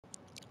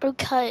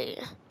Okay.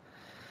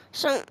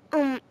 So,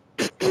 I'm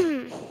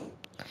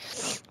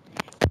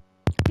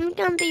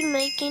gonna be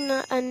making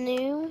a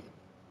new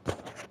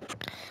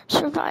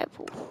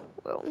survival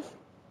world.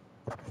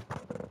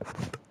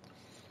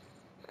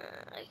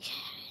 Okay.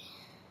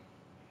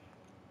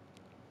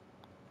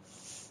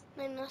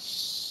 In a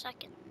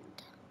second.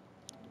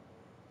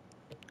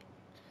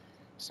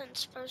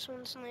 Since first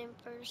one's name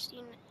first,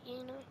 you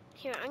know.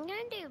 Here, I'm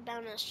gonna do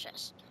bonus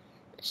chest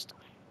this time.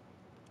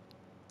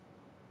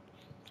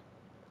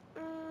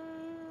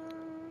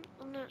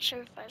 I'm not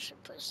sure if I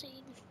should put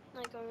seed,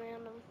 like a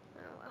random.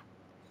 Oh well.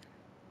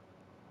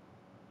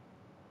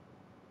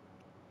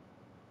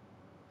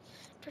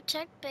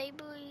 Protect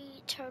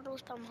baby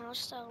turtles from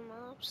hostile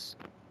mobs.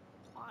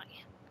 Why?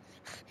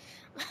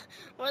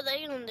 What are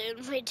they gonna do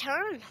in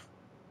return?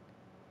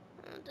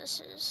 This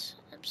is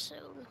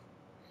episode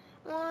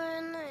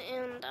 1,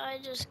 and I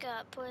just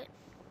got put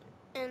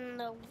in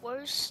the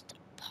worst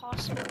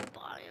possible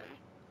biome.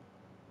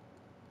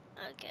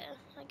 Okay,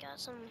 I got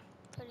some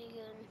pretty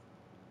good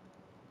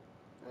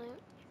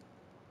loot.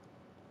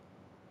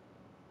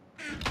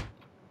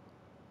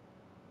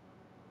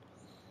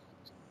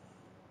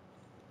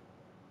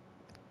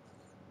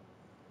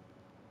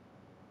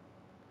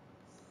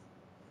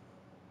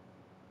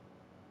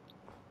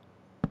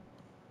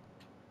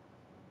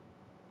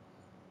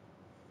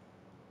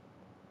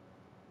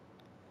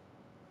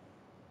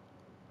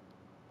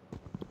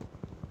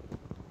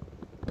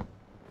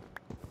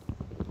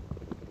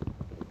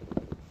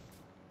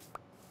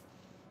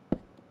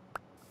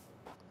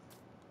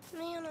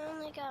 Man, I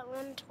only got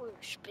one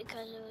torch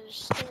because it was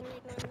standing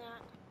on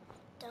that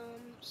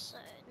dumb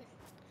side.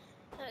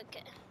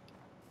 Okay.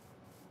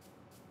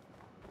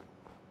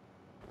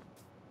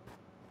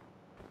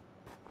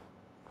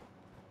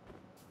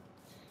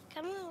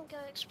 I'm gonna go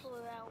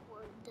explore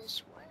outward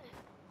this way.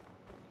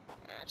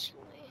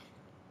 Actually,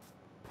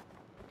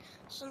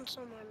 since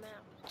on my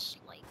map it's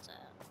like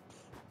that.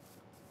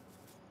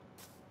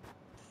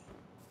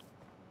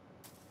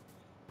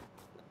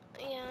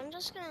 Yeah, I'm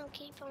just gonna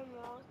keep on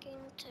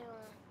walking till.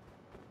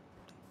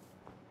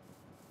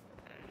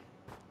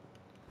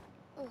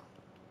 Ooh.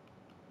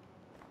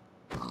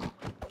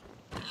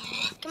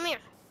 Come here.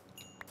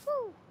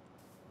 Woo.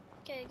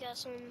 Okay, got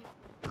some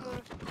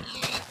more.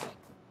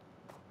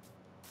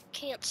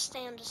 Can't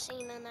stand to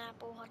see an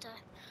apple. What the?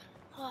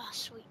 Oh,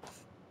 sweet.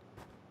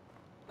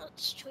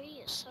 This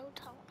tree is so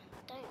tall.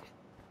 Dang.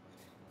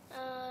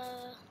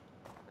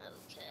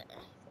 Okay.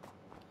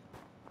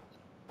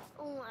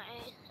 Oh,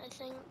 I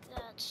think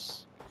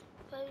that's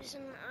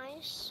frozen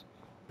ice.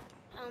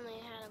 I only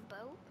had a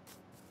boat.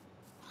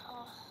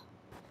 Oh,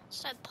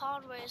 instead of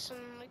pod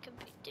racing, we could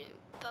be doing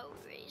boat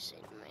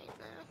racing right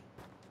now.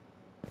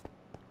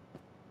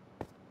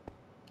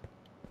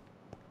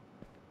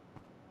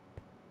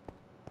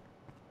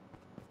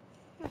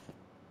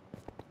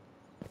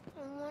 I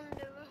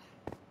wonder.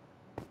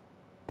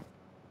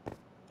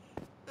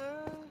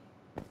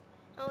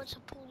 Oh, it's a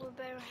polar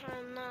bear.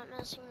 I'm not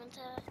messing with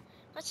that.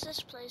 What's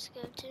this place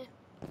go to?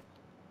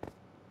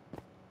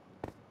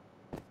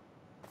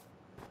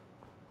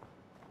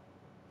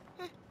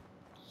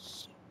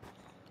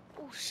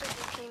 Oh,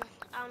 sugar cane.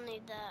 I'll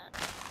need that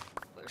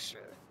for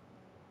sure.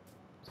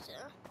 So,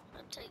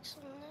 I'll take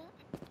some of that.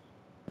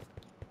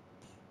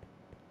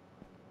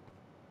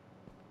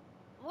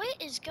 What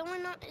is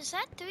going on? Is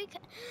that 3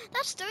 cows?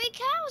 That's 3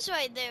 cows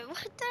right there.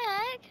 What the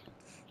heck?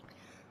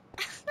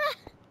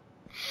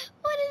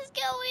 What is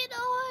going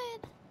on?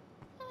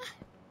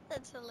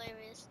 That's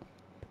hilarious.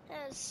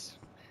 That's...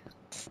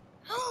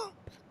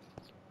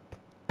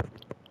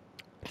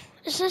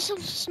 Is this a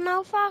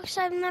snow fox?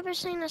 I've never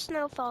seen a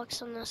snow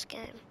fox in this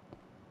game.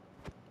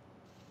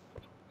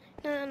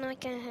 No, I'm not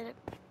gonna hit it.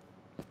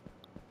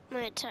 It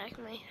might attack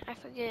me. I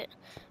forget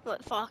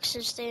what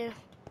foxes do.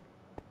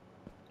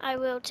 I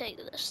will take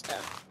this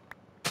stuff.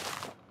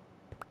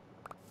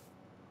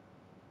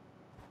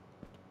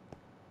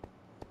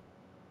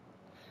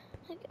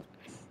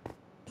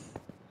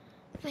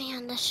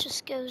 Man, this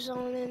just goes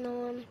on and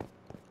on.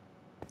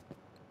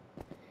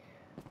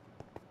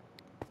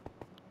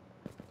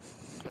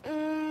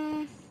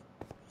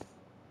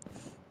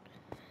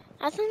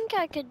 I think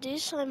I could do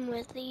something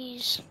with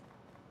these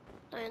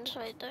lands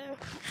right there.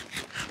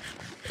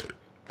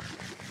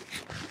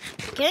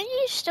 Can't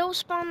you still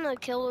spawn the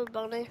killer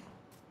bunny?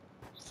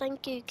 I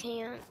think you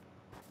can.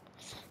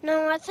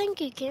 No, I think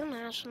you can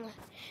actually.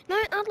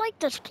 No, I like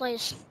this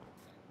place.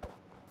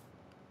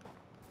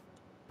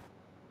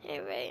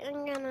 Alright,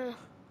 I'm gonna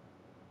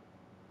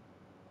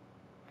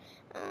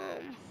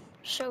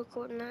show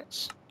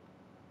coordinates.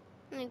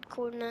 I need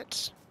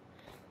coordinates.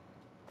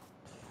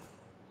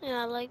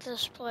 Yeah, I like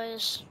this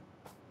place.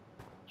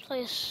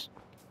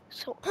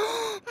 So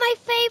my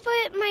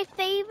favorite,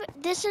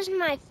 this is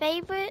my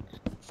favorite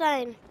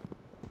thing.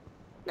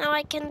 Now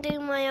I can do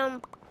my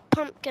own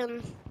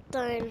pumpkin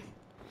thing.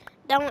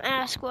 Don't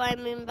ask what I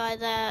mean by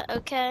that,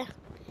 okay?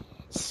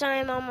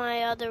 Same on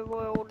my other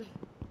world.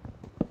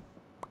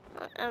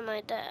 At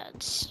my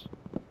dad's.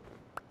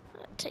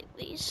 I'll take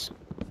these.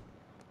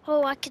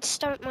 Oh, I could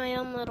start my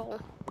own little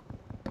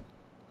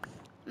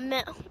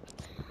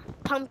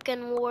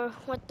pumpkin war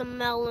with the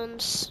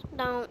melons.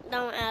 Don't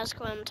ask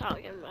what I'm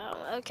talking about,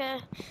 okay?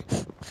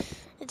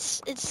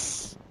 It's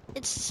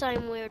the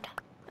same weird.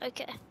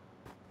 Okay.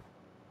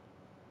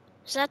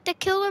 Is that the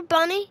killer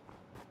bunny?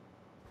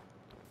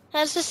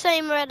 That's the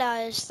same red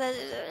eyes. I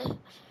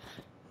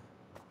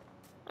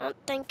don't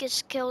think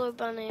it's killer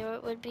bunny or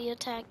it would be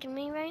attacking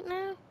me right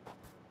now.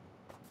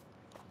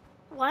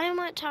 Why am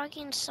I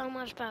talking so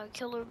much about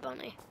killer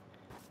bunny?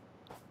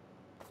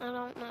 I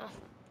don't know.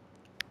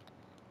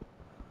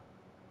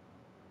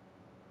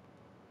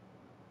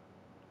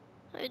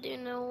 I do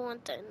know one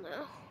thing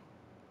though.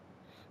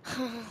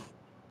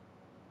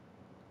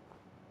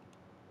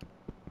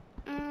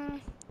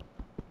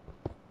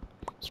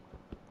 It's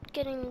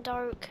getting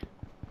dark.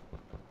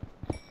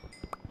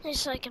 At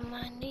least I can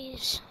mine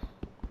these.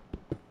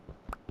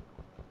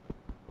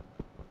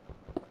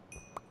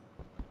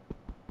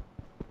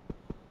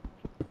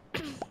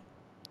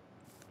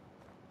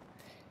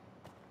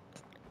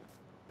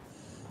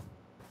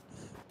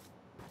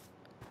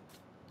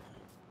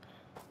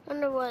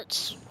 Wonder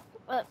what's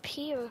up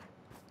here.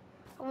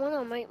 I want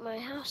to make my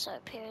house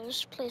up here.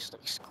 This place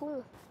looks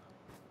cool.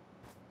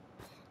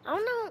 I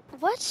don't know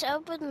what's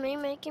up with me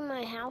making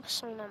my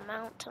house on a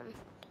mountain.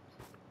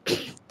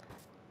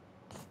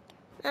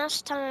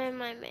 Last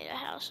time I made a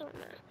house on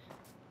that.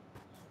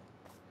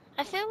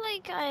 I feel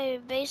like I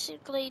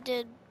basically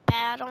did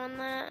bad on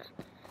that.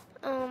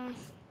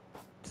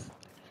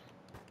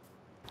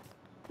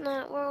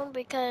 That world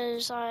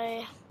because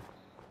I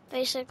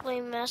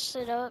basically messed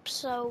it up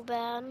so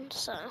bad,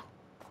 so.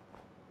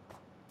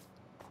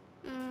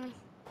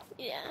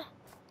 Yeah.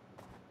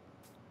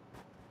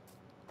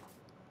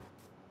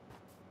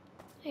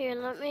 Here,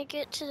 let me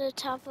get to the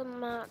top of the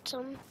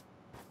mountain.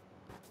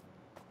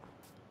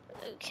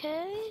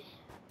 Okay.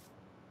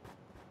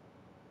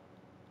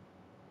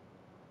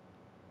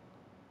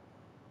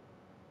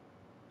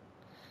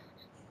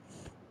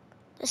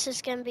 This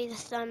is gonna be the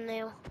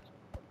thumbnail.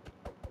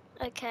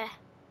 Okay.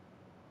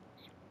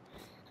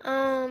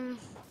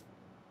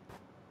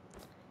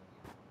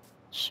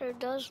 Sure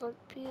does look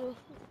beautiful.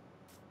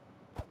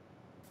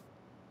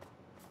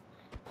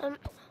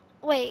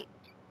 Wait.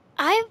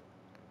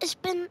 It's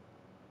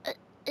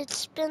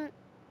been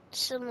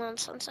some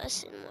months since I've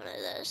seen one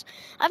of those.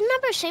 I've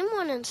never seen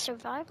one in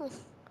survival.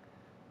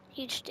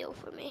 Huge deal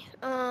for me.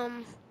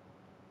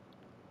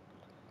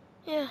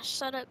 Yeah,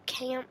 set up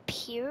camp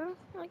here,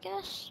 I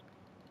guess.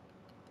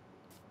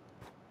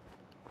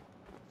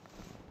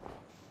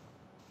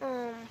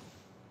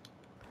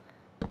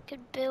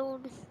 Could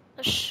build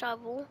a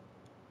shovel.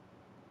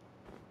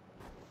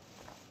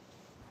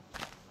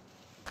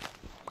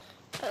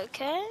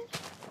 Okay.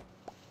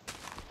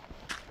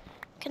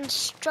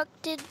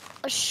 Constructed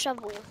a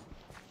shovel.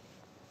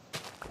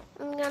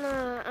 I'm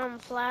gonna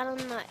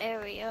flatten the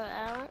area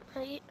out.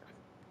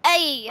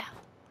 Hey!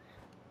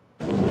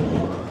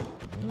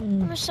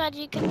 Who said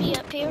you could be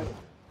up here?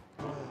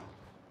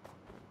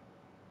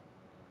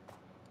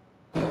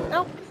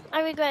 Nope,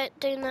 I regret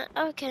doing that.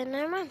 Okay,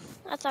 never mind.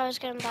 I thought I was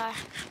gonna die.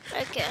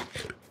 Okay.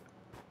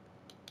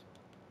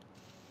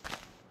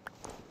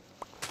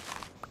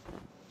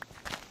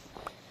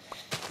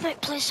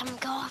 Might play some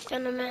golf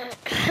in a minute.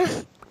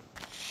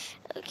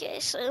 Okay,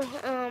 so,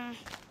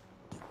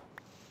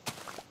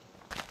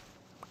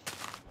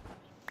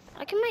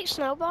 I can make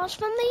snowballs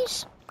from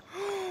these?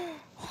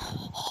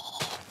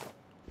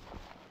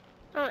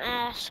 Don't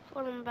ask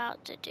what I'm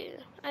about to do.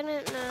 I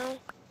didn't know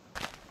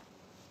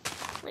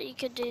that you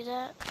could do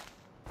that.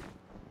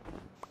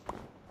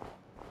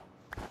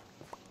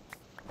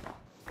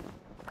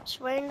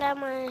 It's raining down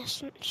my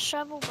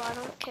shovel, but I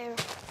don't care.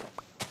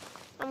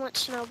 I want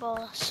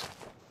snowballs.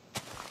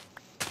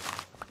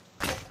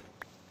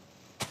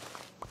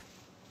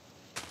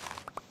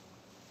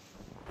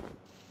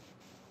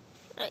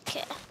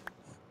 Okay.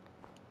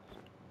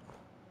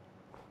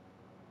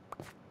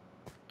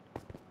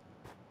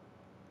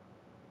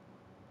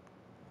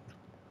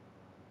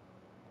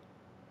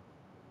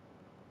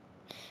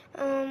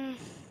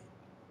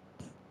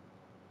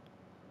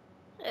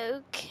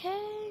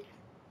 Okay.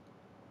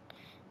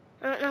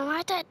 I don't know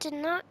why that did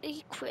not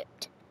equip.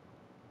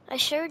 I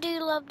sure do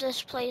love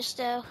this place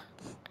though.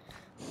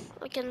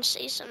 I can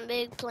see some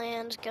big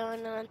plans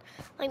going on.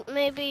 Like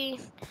maybe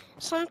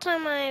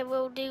sometime I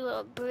will do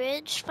a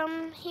bridge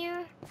from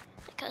here.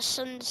 Like a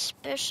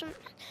suspension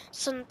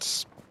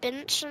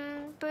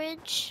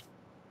bridge.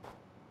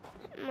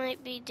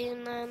 Might be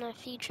doing that in a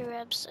future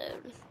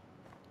episode.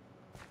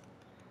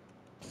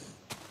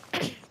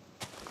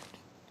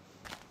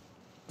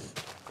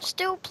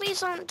 Still,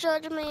 please don't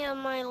judge me on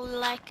my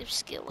lack of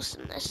skills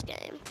in this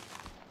game.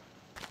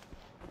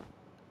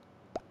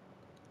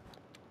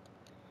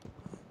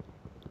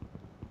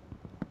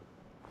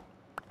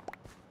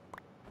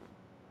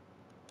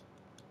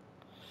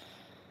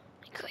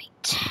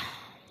 Great.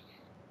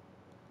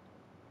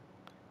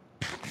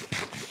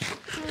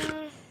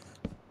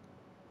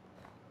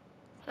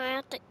 I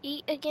have to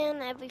eat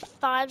again every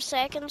 5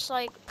 seconds,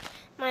 like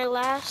my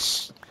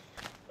last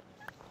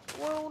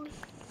world.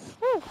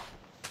 Whew.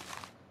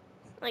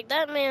 Like,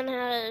 that man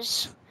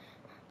has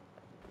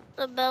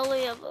the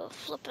belly of a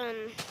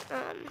flippin'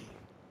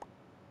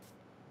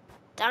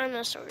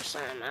 dinosaur or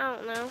something. I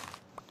don't know.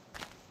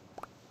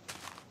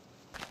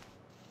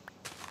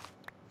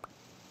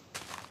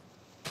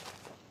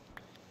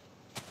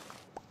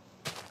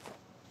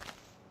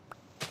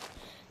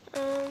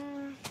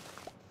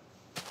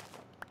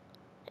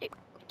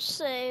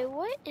 Say,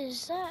 what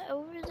is that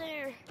over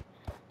there?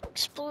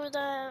 Explore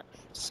that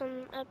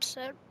some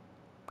episode.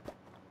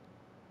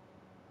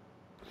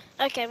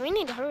 Okay, we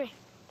need to hurry.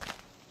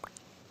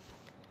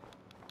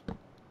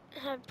 I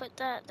had to put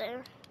that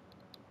there.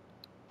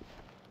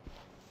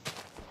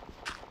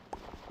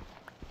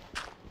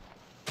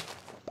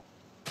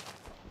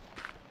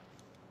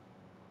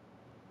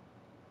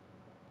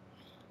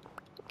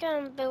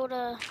 Gonna build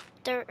a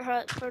dirt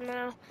hut for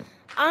now.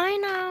 I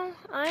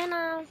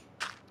know.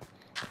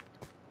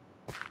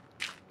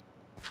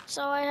 That's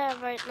all I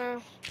have right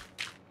now.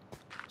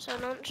 So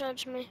don't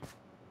judge me.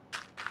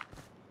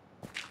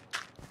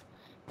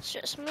 It's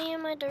just me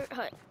and my dirt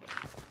hut.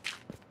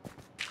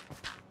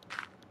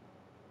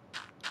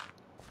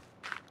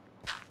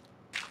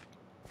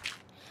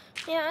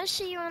 Yeah, I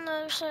see you on the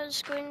other side of the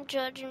screen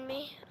judging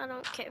me. I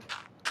don't care.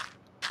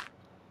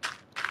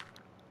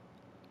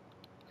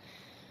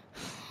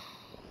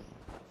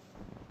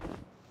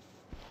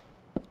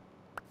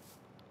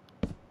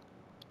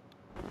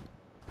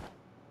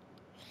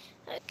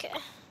 Okay.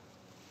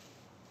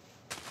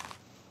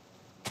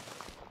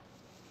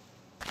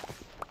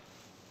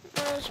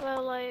 Might as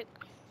well, like,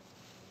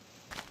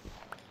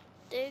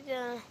 dig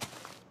a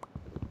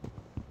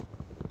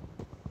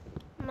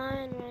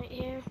mine right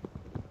here.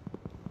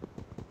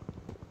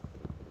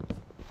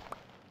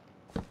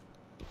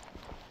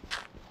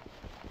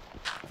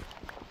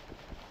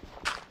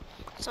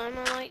 Something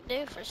I like to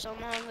do for some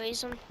odd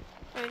reason.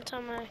 Every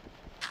time I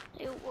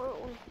do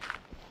world.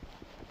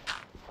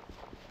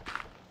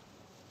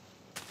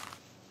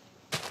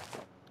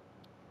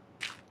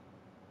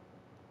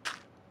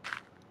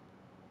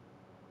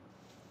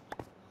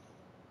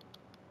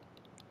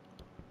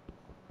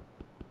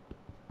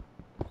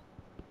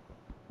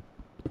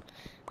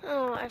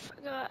 Oh, I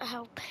forgot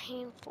how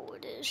painful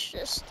it is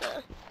just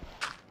to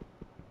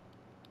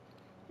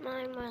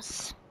mine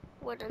with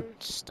wooden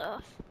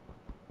stuff.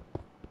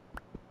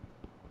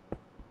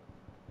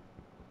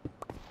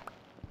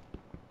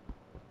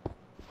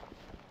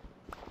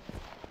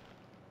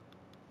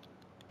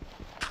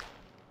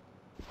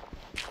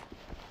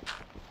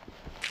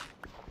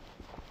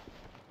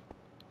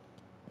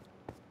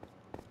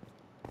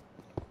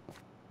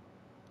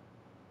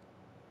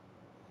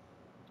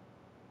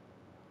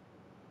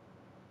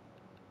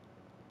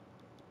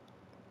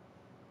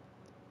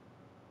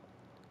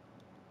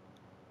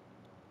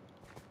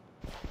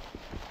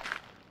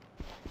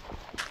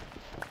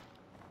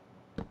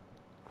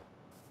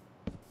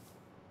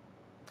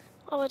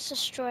 Oh, it's a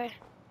stray.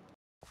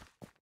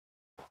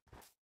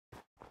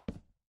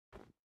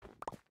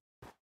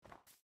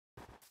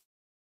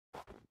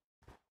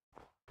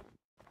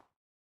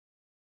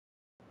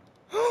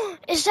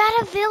 Is that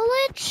a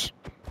village?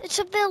 It's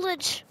a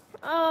village.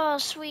 Oh,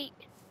 sweet.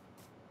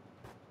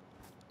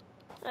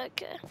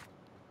 Okay.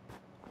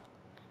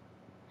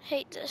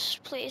 Hate this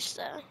place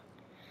though.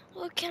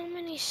 Look how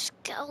many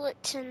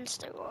skeletons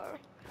there are.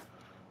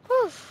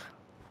 Whew.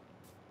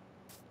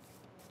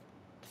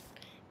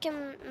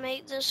 Can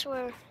make this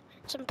where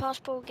it's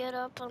impossible to get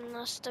up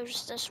unless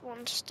there's this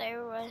one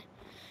stairway.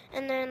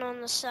 And then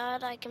on the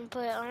side I can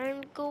put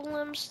iron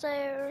golems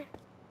there.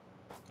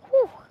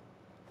 Whew.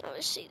 Oh, I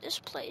see this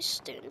place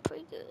doing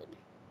pretty good.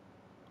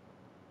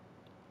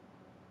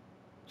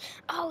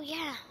 Oh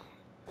yeah,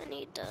 I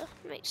need to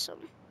make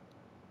some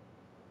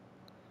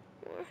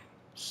more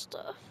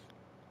stuff.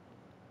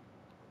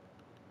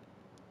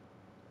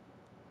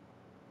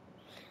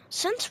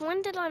 Since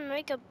when did I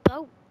make a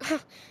boat?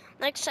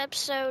 Next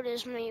episode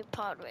is me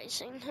pod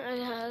racing.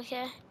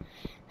 Okay.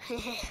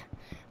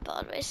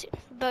 Pod racing.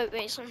 Boat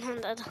racing.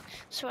 That's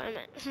what I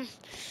meant.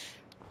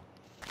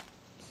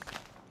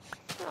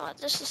 Oh,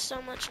 this is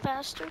so much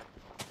faster.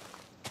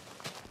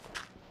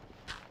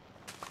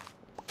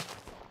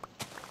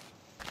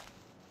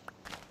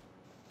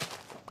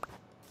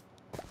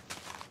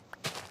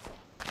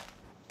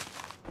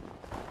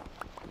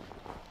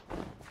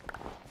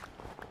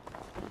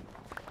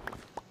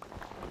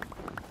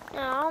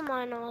 Now I'll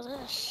mine all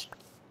this.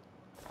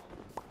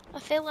 I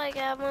feel like I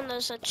have one of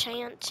those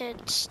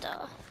enchanted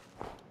stuff.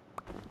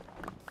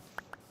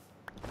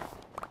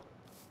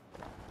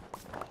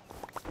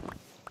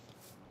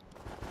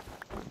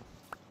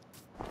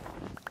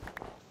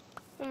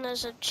 One of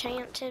those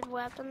enchanted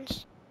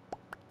weapons.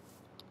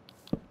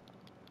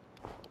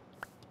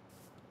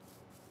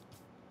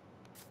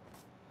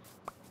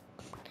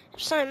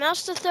 There's something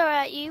else to throw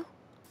at you,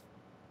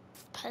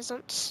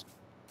 peasants.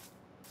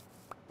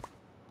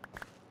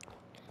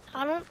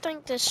 I don't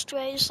think this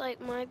strays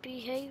like my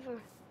behavior.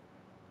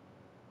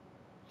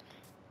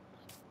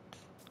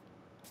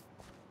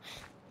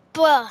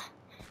 Bruh,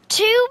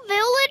 2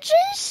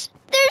 villages?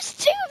 There's There's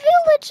 2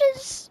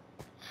 villages!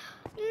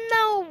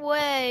 No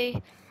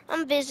way.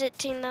 I'm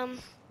visiting them.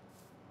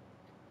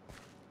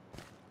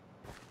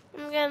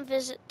 I'm gonna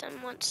visit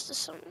them once the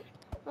sun.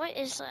 What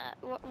is that?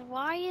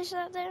 Why is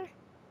that there?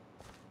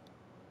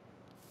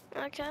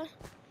 Okay.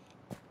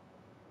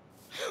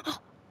 Oh,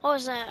 what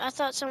was that? I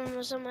thought someone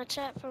was in my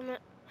chat from it.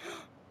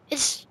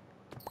 It's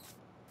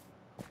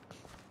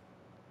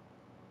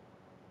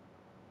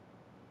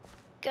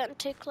gotten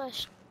too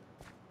close.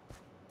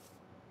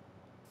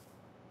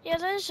 Yeah,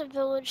 there's a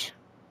village.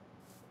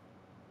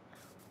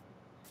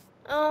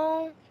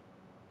 Oh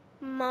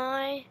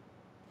my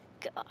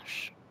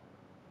gosh.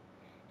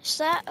 Is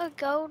that a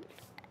gold?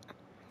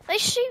 They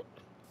shoot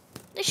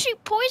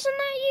poison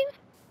at you?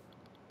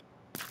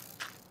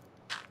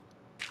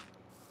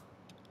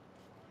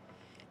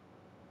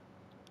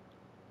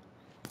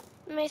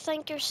 You may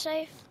think you're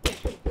safe.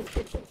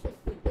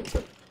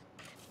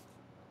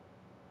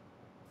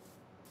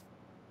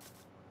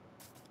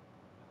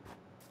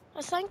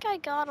 I think I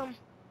got him.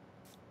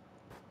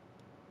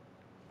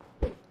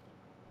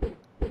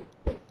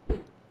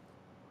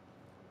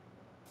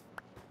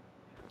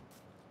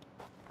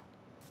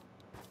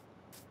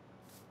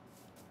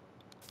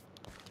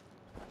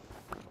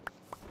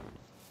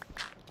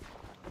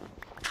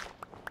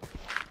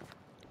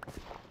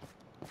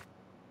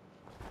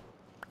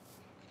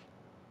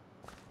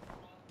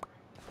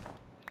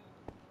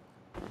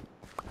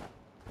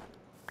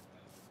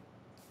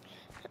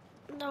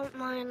 Don't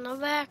mind the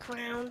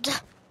background.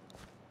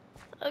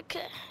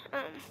 Okay,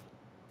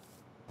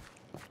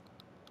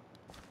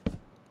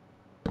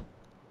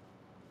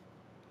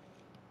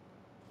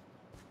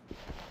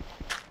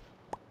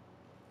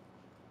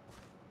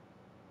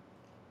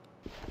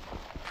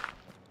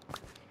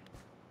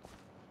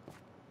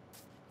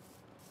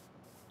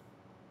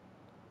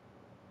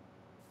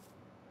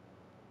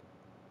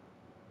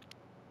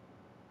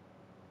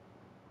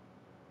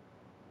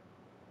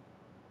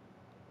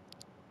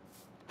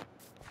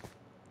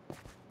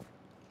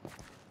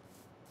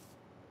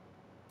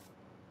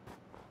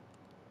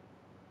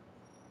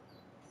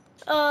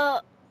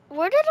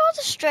 where did all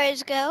the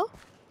strays go?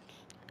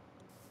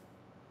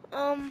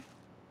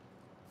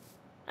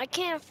 I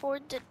can't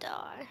afford to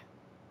die.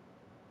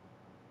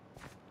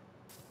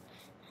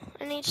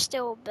 I need to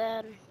steal a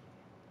bed.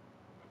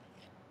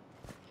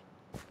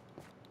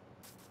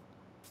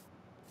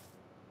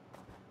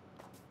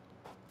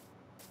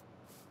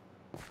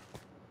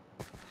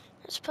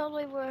 That's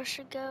probably where I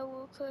should go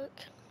real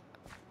quick.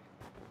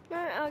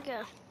 Alright, I'll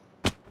go.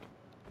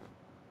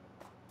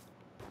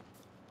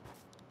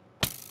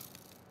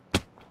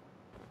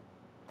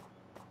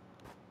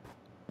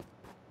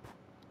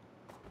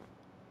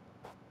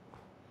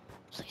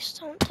 Please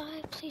don't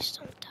die, please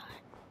don't die.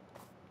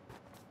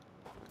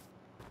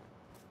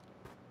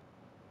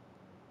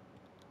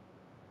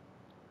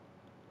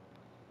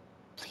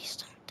 Please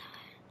don't die.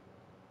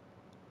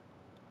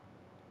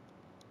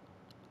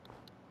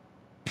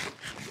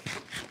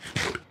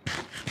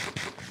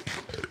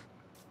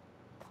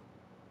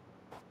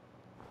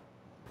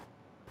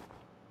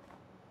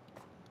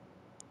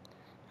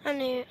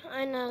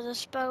 I know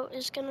this boat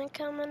is gonna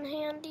come in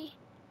handy.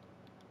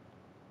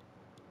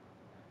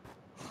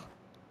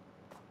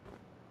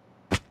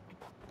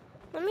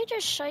 Let me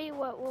just show you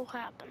what will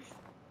happen.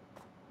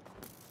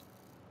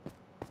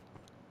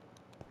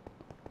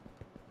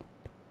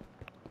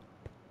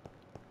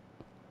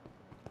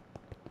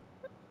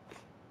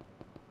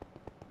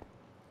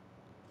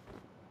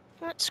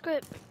 Let's screw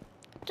it.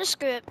 Just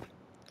screw it.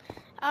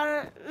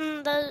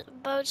 The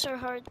boats are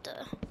hard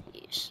to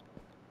use.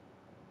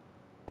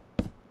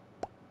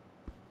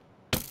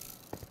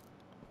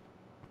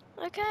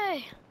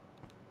 Okay.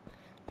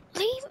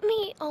 Leave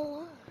me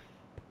alone.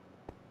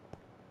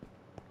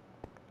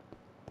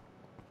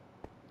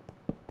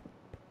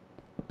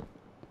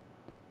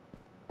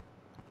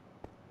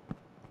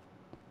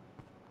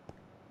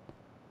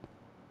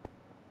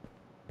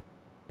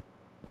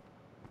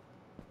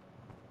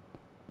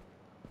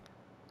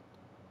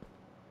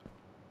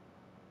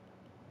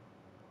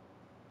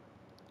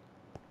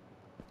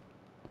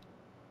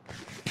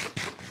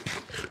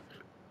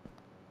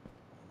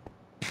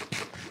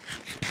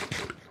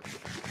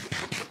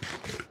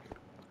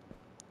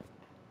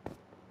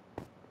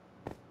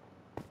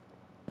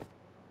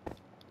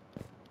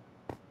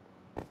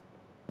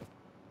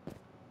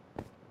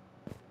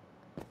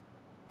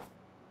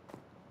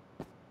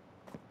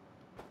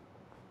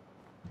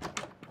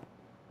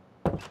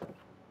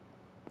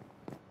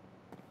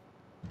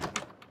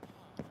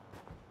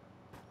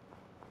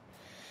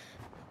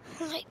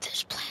 I like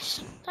this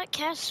place. That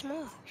cat's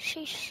small.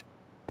 Sheesh.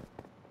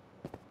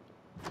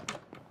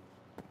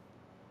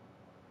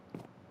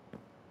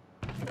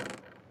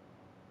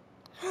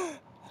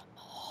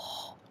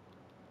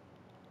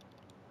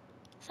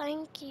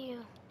 Thank you.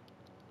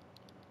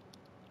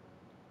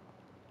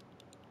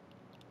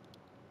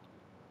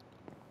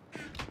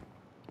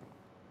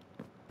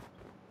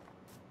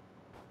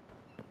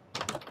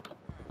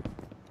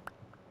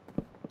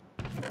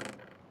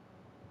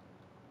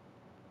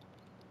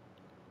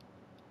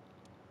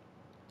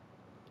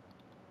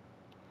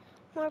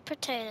 More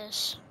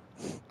potatoes.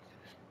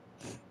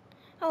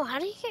 Oh, how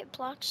do you get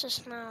blocks of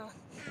snow?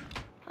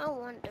 I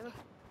wonder.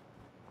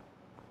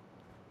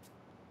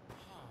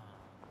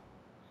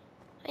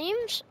 Are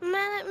you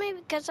mad at me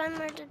because I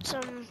murdered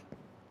some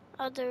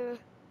other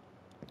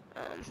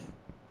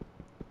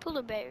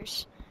polar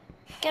bears?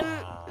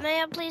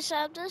 May I please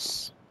have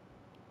this?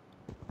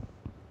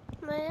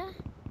 May I?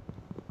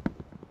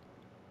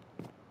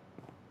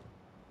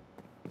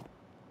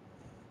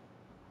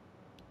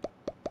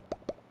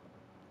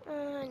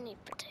 I need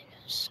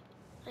potatoes.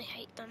 I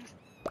hate them.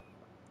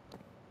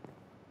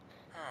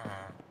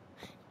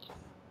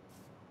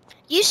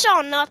 You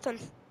saw nothing.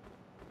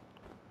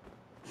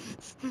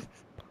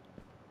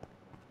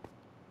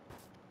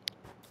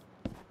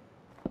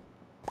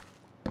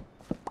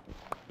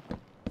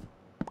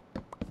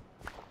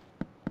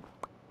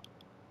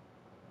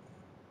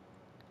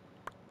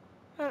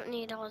 I don't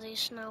need all these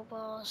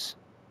snowballs.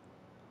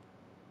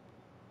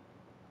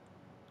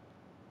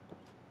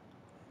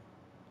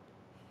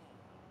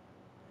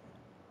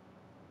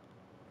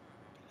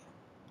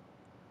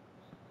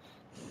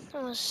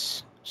 That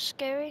was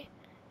scary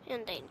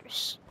and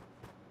dangerous.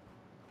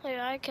 Like,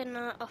 I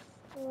cannot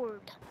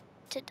afford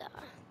to die.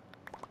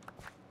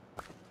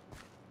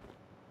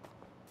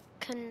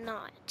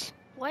 Cannot.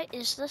 What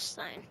is this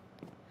thing?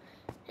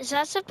 Is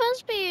that supposed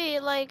to be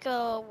like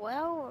a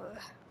well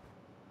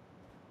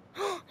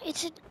or...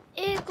 It's an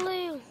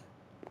igloo!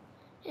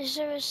 Is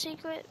there a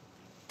secret?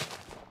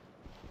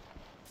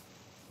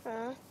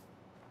 Huh?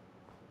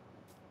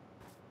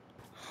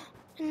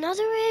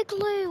 Another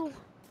igloo!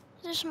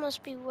 This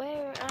must be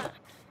where...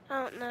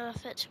 I don't know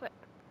if it's where...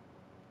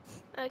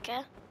 Okay.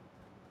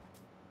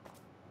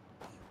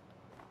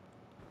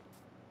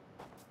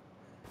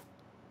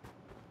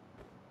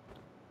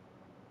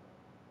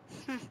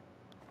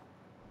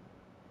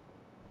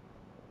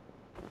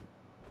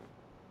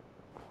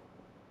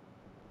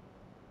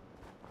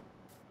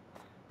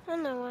 I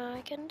know what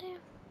I can do.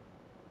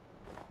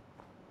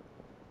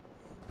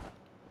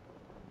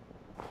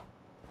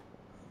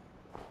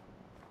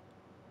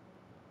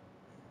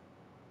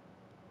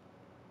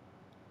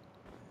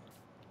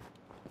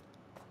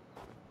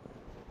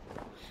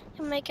 I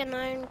can make an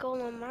iron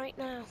golem right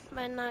now, but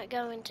I'm not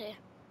going to.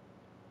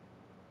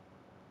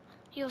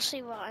 You'll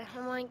see why.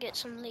 I might get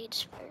some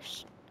leads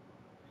first.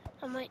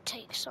 I might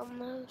take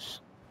some of those.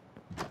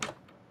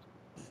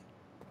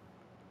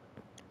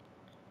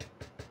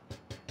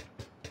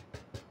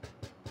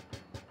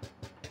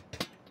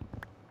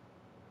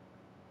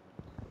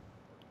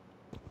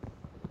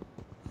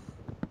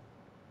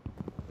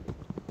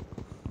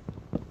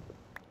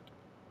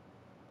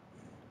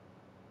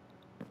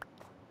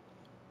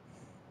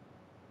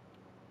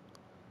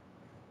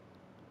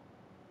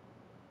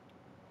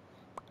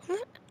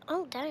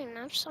 Oh dang,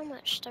 that's so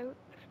much dirt.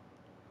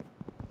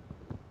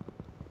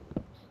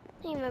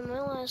 Didn't even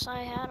realize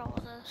I had all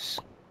this.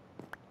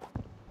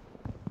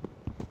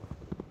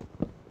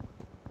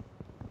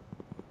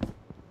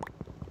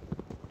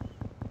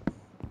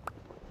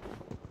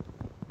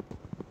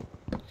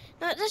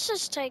 No, this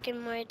is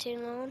taking way too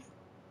long.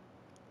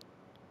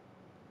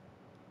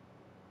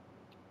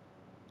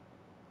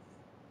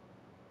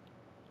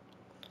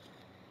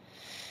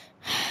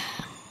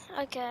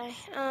 Okay,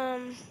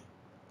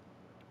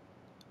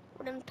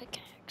 wooden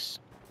pickaxe.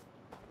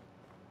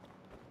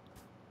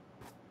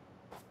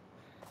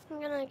 I'm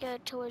gonna go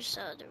towards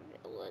the other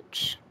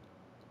village.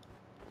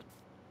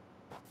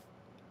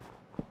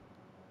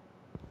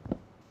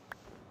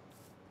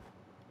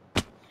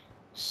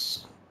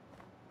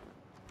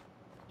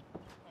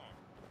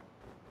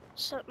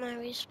 Set my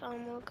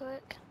respawn real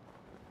quick.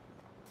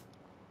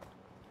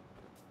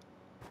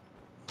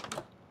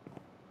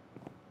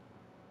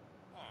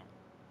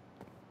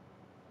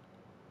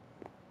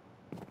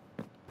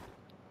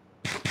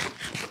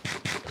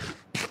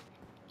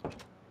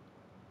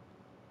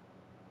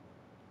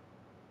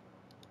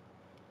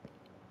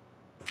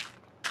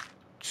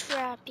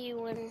 Trap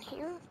you in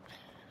here.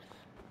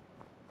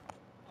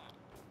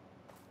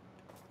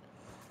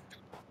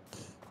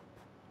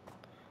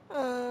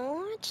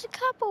 Oh, it's a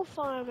couple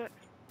farmer.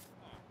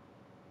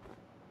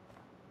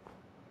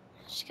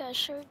 This guy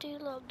sure do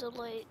love the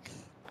lake.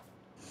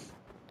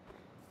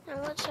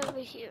 Now what's over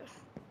here?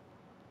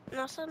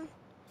 Nothing?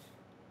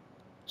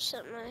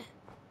 Set my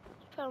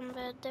spawn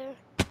bed there.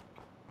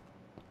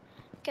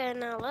 Okay,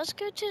 now let's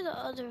go to the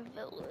other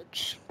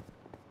village.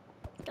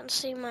 You can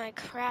see my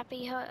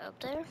crappy hut up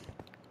there.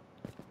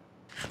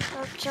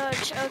 Don't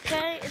judge,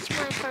 okay? It's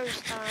my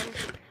first time.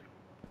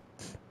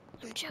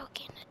 I'm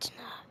joking, it's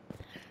not.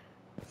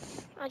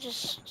 I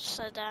just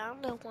said that, I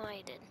don't know why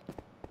I did.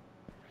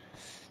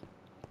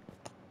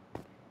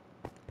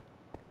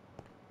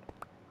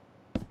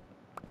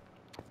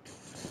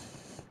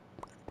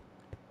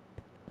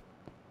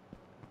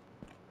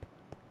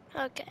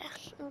 Okay,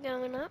 I'm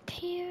going up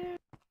here.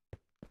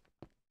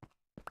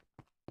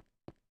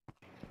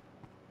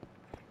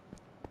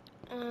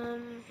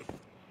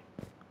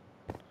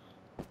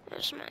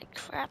 There's my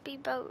crappy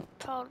boat,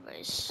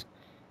 Podways.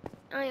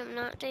 I am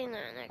not doing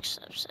that next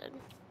episode.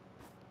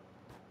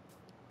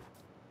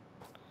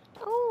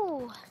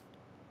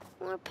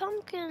 More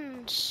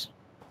pumpkins.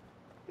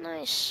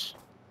 Nice.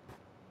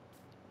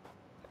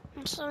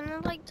 I'm starting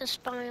to like this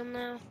biome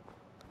now.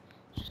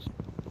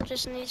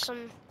 Just need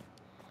some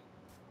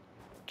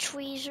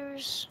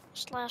tweezers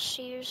 /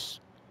 shears.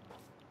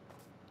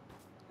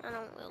 I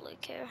don't really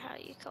care how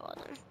you call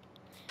them.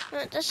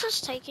 But this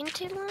is taking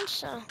too long,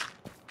 so.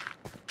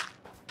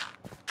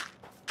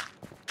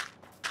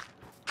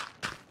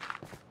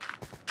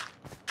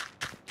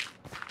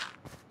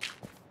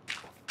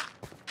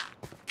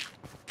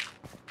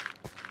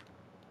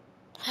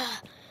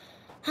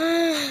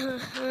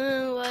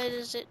 Why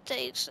does it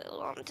take so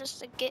long just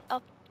to get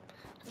up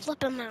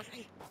Flippin'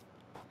 Mountain?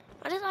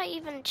 Why did I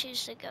even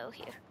choose to go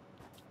here?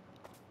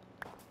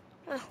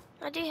 Oh,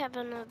 I do have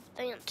an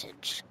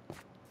advantage.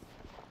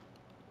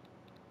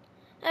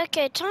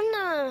 Okay, time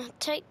to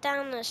take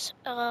down this,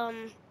 no,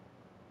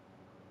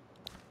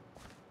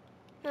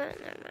 never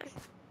mind.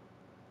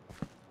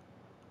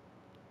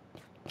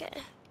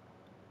 Okay.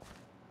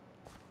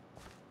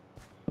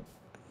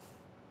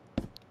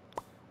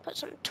 Put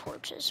some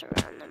torches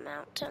around the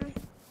mountain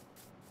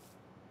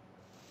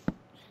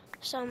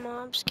so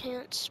mobs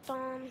can't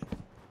spawn.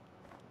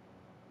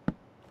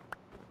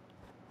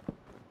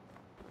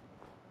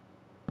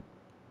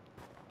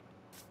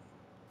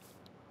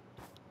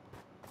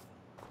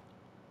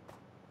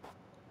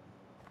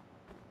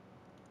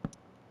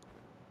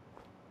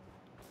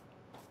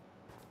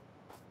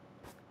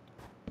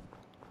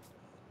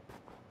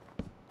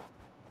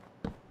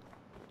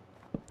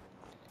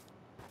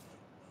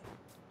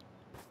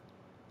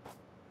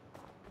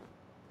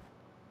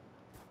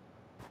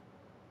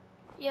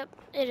 Yep,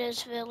 it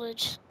is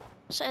village.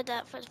 Said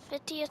that for the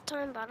 50th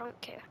time, but I don't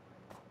care.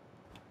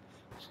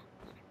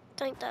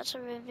 Think that's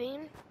a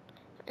ravine.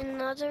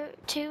 Another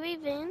 2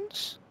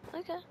 ravines.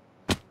 Okay.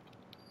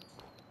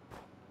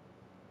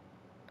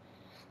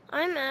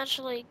 I'm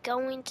actually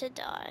going to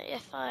die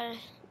if I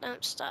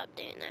don't stop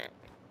doing that.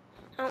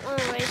 I don't want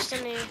to waste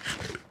any.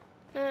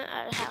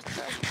 I'd have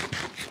to.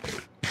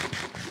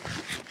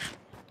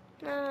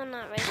 No, I'm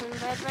not raising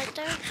bread right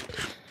there.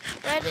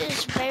 Bread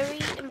is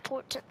very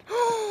important.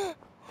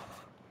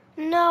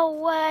 No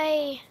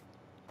way.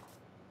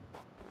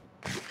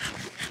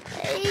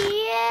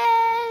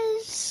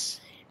 Yes.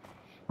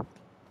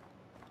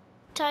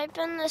 Type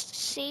in the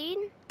seed.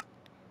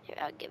 Here,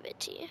 I'll give it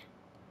to you.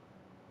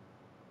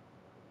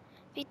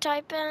 If you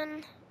type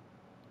in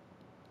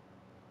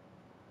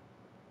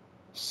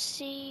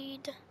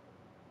seed,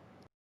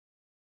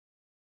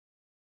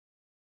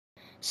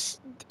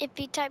 if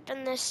you type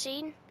in the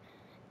seed,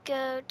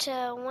 go to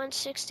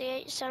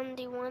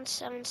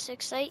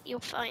 168.71.768, you'll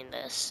find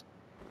this.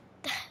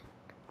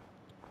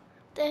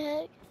 The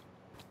heck?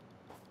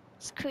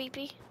 It's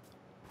creepy.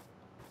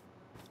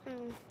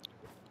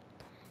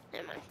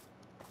 Never mind.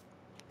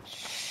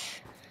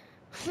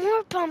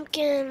 More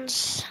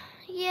pumpkins!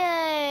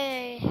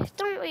 Yay!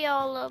 Don't we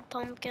all love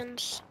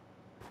pumpkins?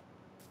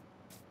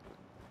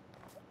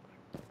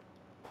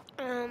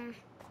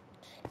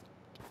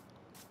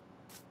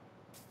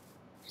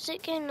 Is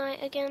it getting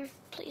night again?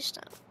 Please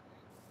stop.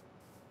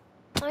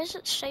 Why is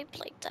it shaped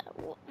like that?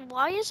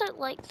 Why is it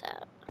like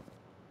that?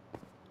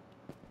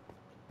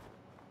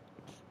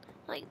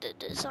 Like the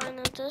design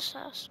of this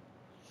house.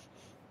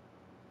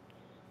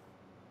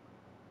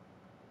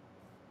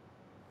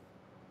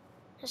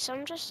 Did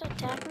someone just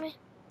attack me?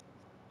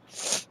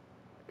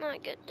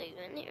 Not good dude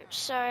in here.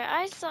 Sorry,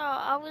 I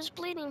thought I was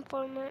bleeding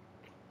for a minute.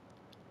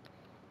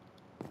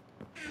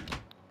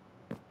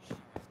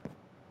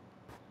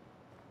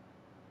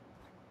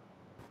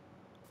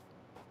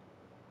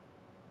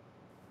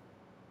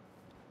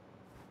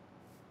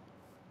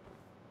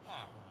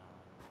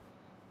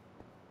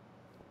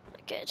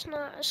 Okay, it's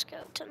not a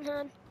skeleton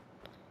head. I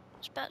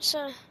was about to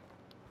say.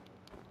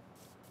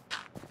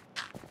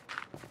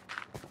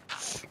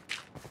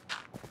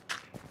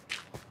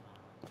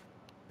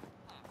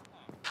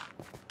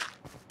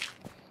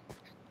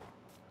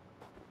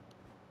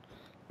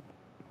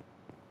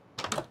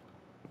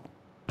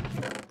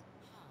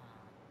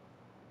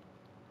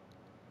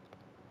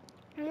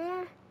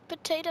 More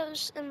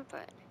potatoes and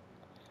bread.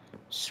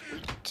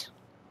 Sweet.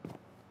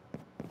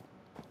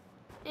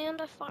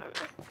 And a farmer.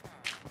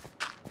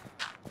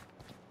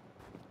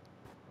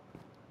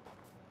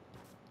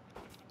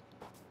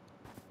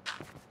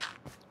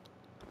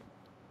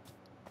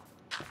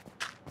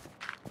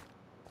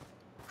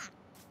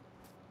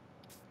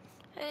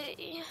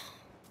 Hey.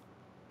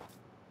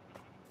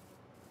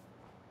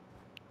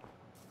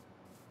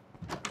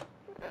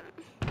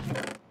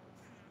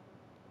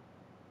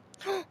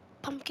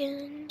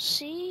 Pumpkin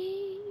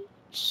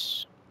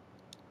seeds.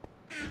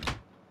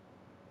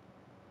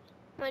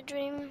 My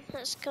dream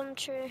has come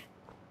true.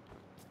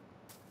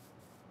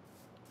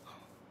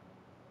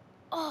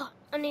 Oh,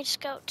 I need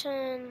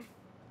skeleton.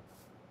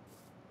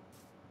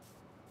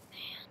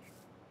 Man.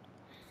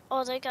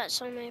 Oh, they got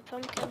so many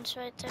pumpkins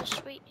right there.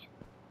 Sweet.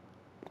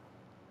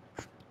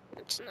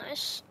 That's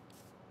nice.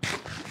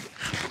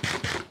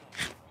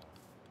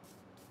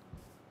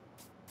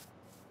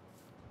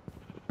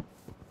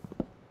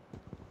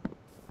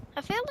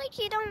 I feel like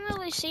you don't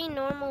really see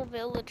normal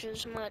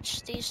villagers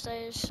much these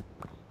days.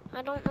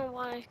 I don't know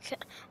why.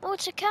 Oh,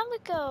 it's a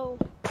calico.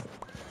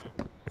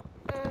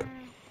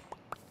 Um,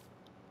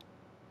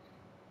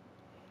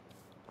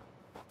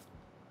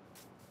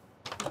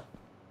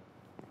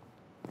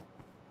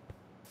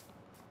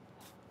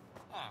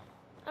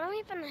 I don't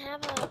even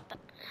have a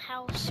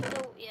house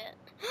built yet.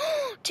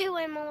 2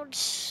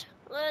 emeralds.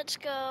 Let's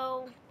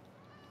go.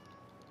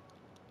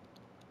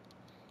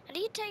 How do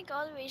you take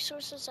all the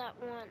resources at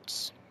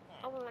once?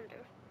 I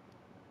wonder.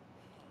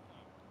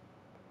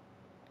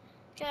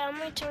 Okay,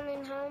 I'm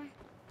returning home.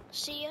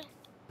 See ya.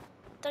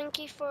 Thank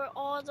you for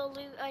all the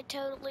loot I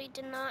totally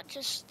did not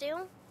just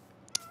steal.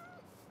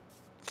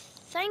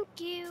 Thank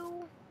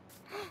you.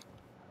 I'm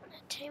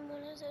gonna tame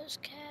one of those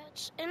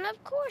cats. And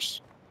of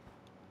course,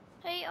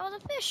 I ate all the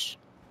fish.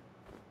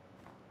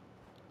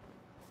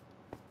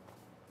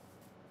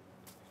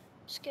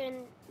 It's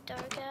getting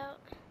dark out.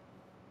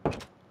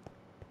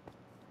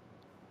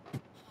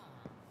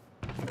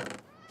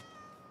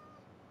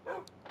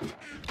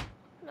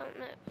 Don't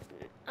know.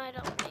 I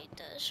don't need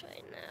this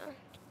right now.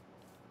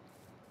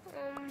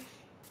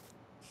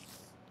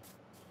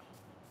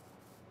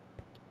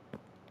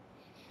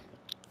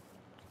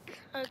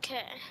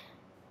 Okay.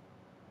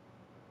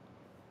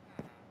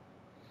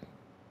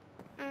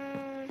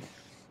 I'm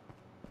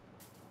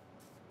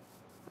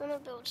gonna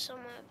build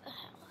somewhere of a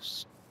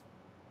house.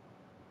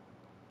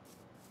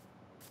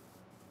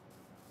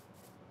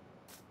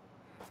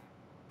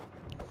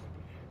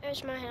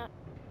 There's my house.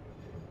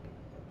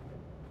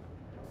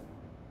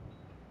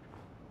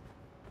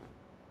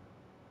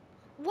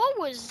 What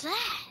was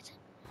that?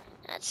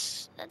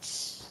 That's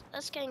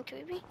getting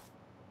creepy.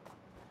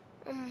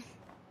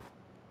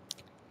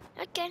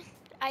 Okay.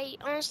 I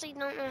honestly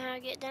don't know how to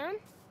get down.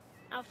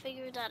 I'll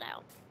figure that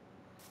out.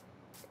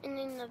 And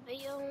in the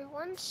video,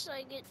 once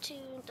I get to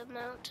the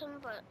mountain,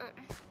 but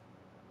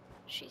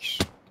sheesh.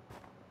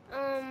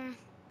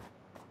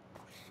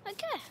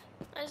 Okay.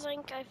 I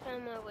think I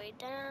found my way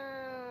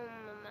down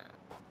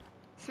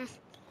the mountain.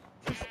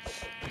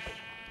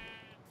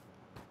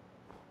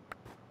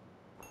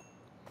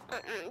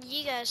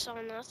 You guys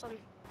saw nothing.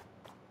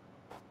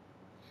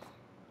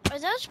 Are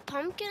those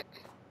pumpkins?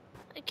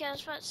 Okay, I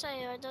was about to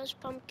say, are those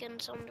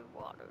pumpkins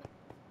underwater?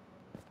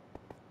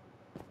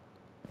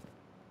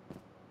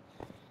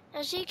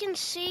 As you can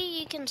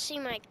see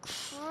my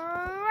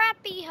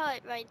crappy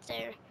hut right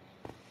there.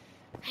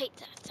 Hate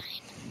that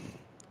thing.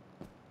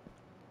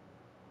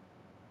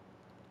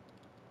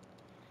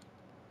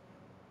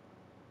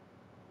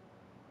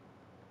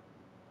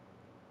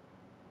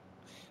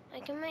 I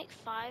can make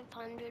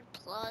 500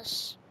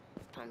 plus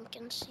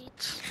pumpkin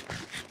seeds.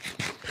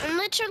 I'm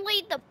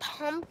literally the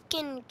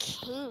pumpkin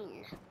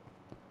king.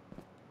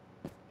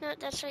 No,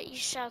 that's what you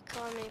shall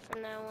call me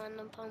from now on,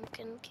 the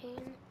pumpkin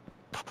king.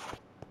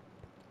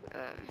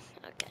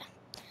 Okay.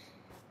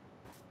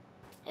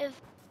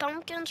 If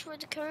pumpkins were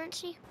the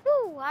currency,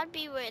 woo, I'd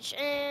be rich.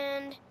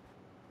 And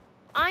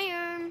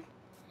iron.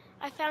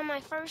 I found my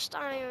first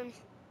iron.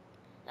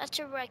 That's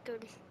a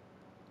record.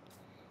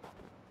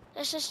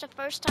 This is the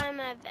first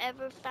time I've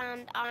ever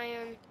found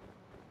iron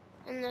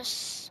in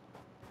this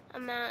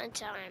amount of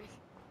time.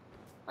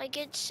 Like,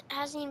 it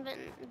hasn't even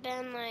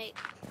been like,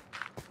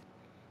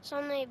 it's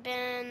only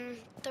been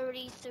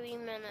 33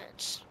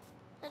 minutes.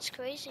 That's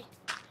crazy.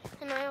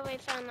 And I already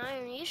found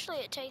iron. Usually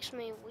it takes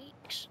me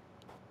weeks.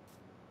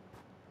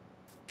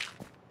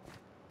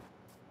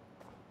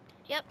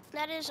 Yep,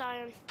 that is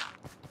iron.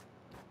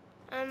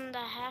 I'm the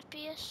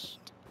happiest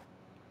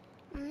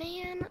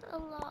man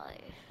alive.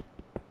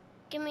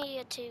 Give me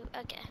a 2.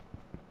 Okay.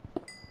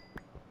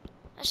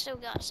 I still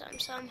got some,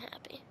 so I'm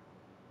happy.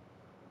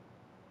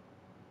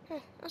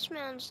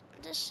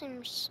 This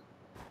seems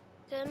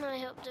good, and I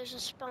hope there's a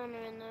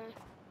spawner in there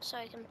so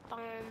I can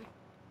farm.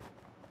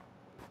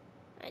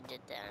 I did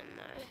that in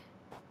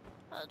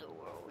my other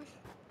world.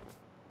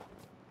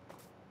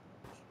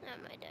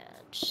 At my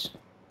dad's.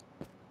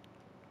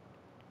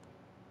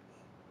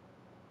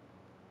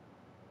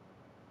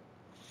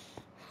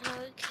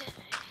 Okay.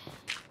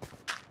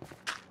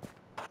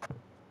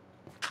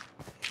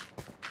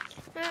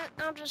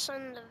 I'll just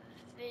end the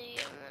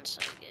video once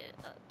I get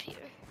up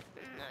here.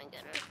 I'm not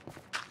gonna.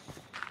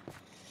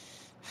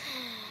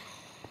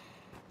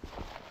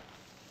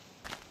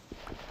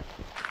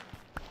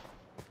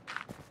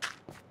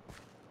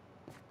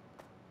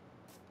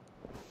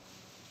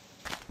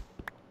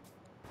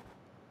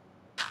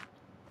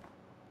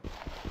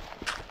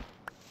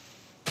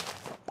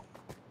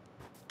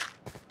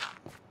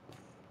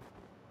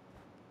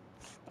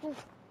 Oh.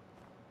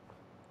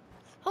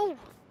 Oh.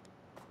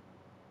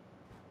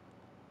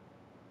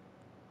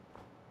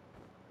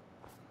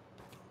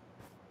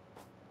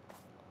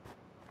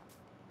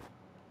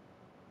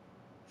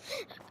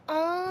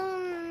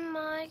 Oh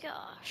my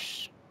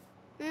gosh.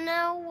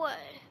 No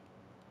way.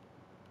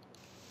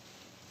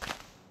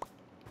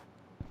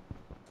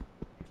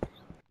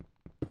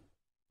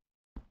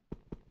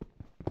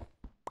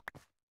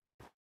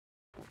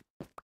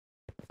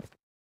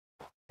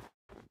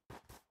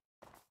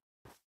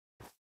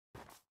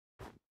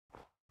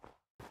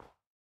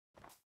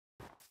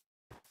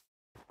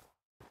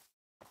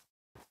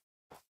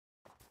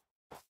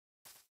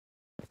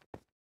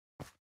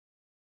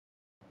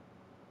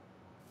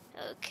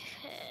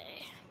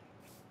 Okay.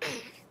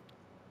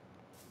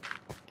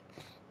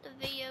 The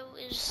video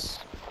is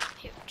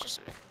here. Just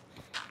a minute.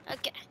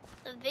 Okay.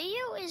 The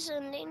video is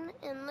ending,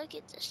 and look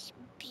at this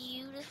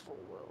beautiful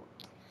world.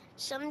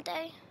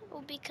 Someday it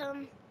will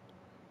become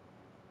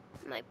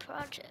my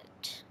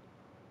project.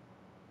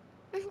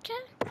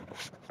 Okay.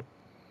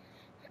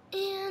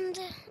 And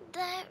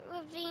that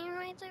ravine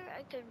right there,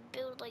 I could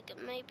build like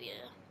maybe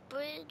a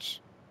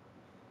bridge.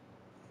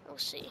 We'll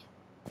see.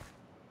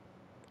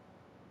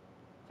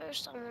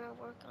 First, I'm gonna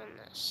work on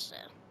this. So,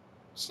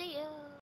 see ya.